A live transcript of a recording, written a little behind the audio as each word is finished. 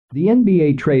The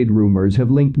NBA trade rumors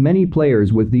have linked many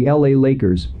players with the LA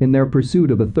Lakers in their pursuit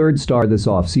of a third star this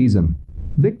offseason.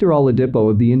 Victor Oladipo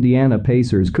of the Indiana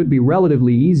Pacers could be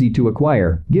relatively easy to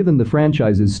acquire, given the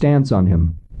franchise's stance on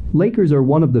him. Lakers are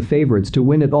one of the favorites to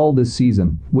win it all this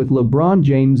season, with LeBron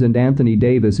James and Anthony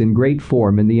Davis in great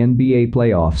form in the NBA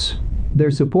playoffs.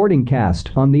 Their supporting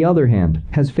cast, on the other hand,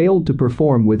 has failed to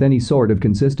perform with any sort of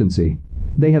consistency.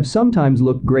 They have sometimes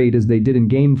looked great, as they did in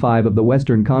Game 5 of the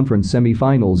Western Conference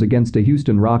semifinals against the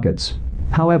Houston Rockets.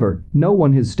 However, no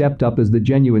one has stepped up as the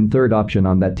genuine third option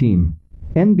on that team.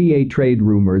 NBA trade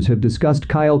rumors have discussed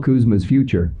Kyle Kuzma's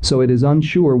future, so it is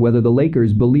unsure whether the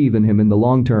Lakers believe in him in the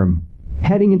long term.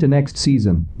 Heading into next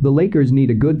season, the Lakers need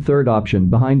a good third option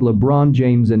behind LeBron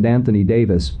James and Anthony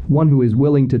Davis, one who is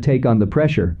willing to take on the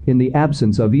pressure in the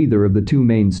absence of either of the two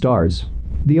main stars.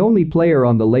 The only player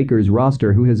on the Lakers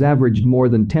roster who has averaged more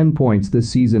than 10 points this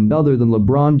season other than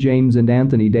LeBron James and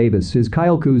Anthony Davis is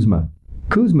Kyle Kuzma.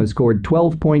 Kuzma scored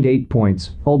 12.8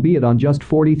 points, albeit on just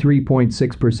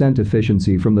 43.6%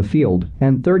 efficiency from the field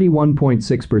and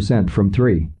 31.6% from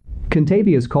three.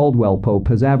 Kentavious Caldwell-Pope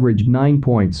has averaged 9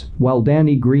 points, while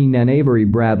Danny Green and Avery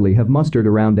Bradley have mustered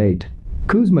around 8.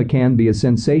 Kuzma can be a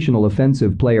sensational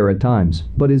offensive player at times,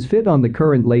 but his fit on the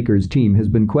current Lakers team has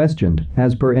been questioned,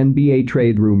 as per NBA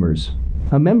trade rumors.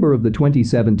 A member of the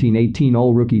 2017-18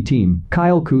 All-Rookie team,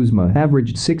 Kyle Kuzma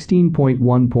averaged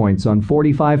 16.1 points on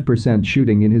 45%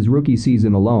 shooting in his rookie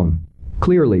season alone.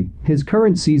 Clearly, his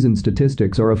current season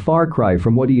statistics are a far cry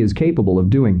from what he is capable of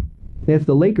doing. If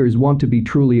the Lakers want to be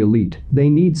truly elite, they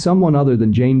need someone other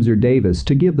than James or Davis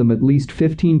to give them at least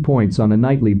 15 points on a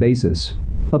nightly basis.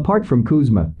 Apart from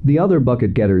Kuzma, the other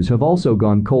bucket getters have also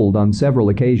gone cold on several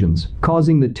occasions,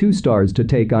 causing the two stars to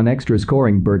take on extra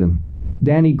scoring burden.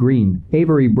 Danny Green,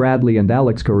 Avery Bradley and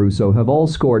Alex Caruso have all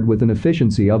scored with an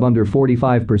efficiency of under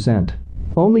 45%.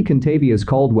 Only Kentavious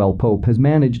Caldwell-Pope has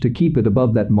managed to keep it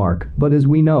above that mark, but as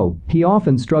we know, he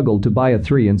often struggled to buy a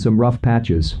three in some rough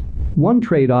patches. One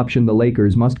trade option the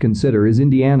Lakers must consider is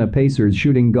Indiana Pacers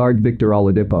shooting guard Victor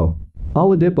Oladipo.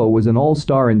 Oladipo was an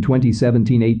all-star in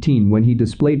 2017-18 when he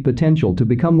displayed potential to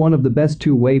become one of the best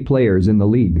two-way players in the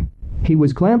league. He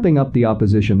was clamping up the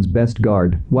opposition's best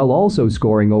guard, while also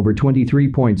scoring over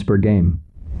 23 points per game.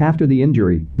 After the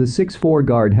injury, the 6'4"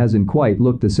 guard hasn't quite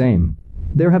looked the same.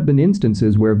 There have been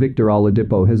instances where Victor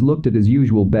Oladipo has looked at his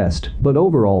usual best, but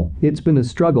overall, it's been a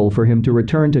struggle for him to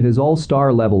return to his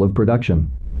all-star level of production.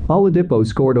 Oladipo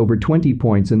scored over 20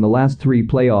 points in the last 3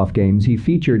 playoff games he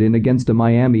featured in against the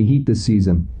Miami Heat this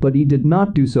season, but he did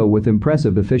not do so with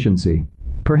impressive efficiency.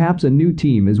 Perhaps a new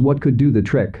team is what could do the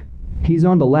trick. He's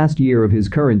on the last year of his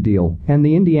current deal, and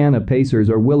the Indiana Pacers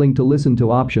are willing to listen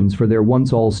to options for their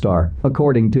once all-star,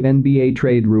 according to NBA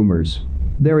trade rumors.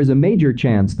 There is a major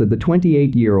chance that the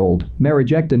 28-year-old may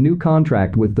reject a new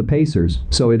contract with the Pacers,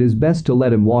 so it is best to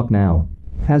let him walk now.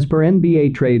 As per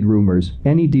NBA trade rumors,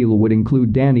 any deal would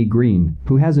include Danny Green,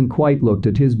 who hasn't quite looked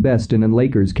at his best in a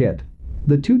Lakers kit.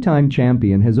 The two-time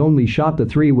champion has only shot the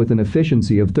three with an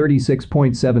efficiency of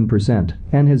 36.7%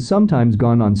 and has sometimes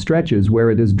gone on stretches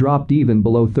where it has dropped even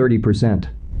below 30%.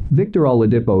 Victor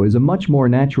Oladipo is a much more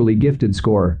naturally gifted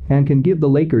scorer and can give the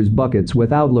Lakers buckets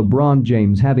without LeBron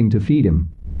James having to feed him.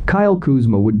 Kyle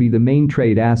Kuzma would be the main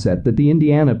trade asset that the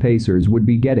Indiana Pacers would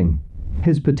be getting.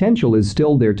 His potential is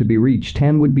still there to be reached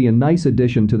and would be a nice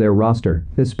addition to their roster,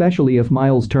 especially if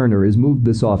Miles Turner is moved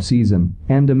this offseason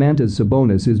and Domantas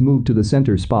Sabonis is moved to the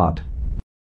center spot.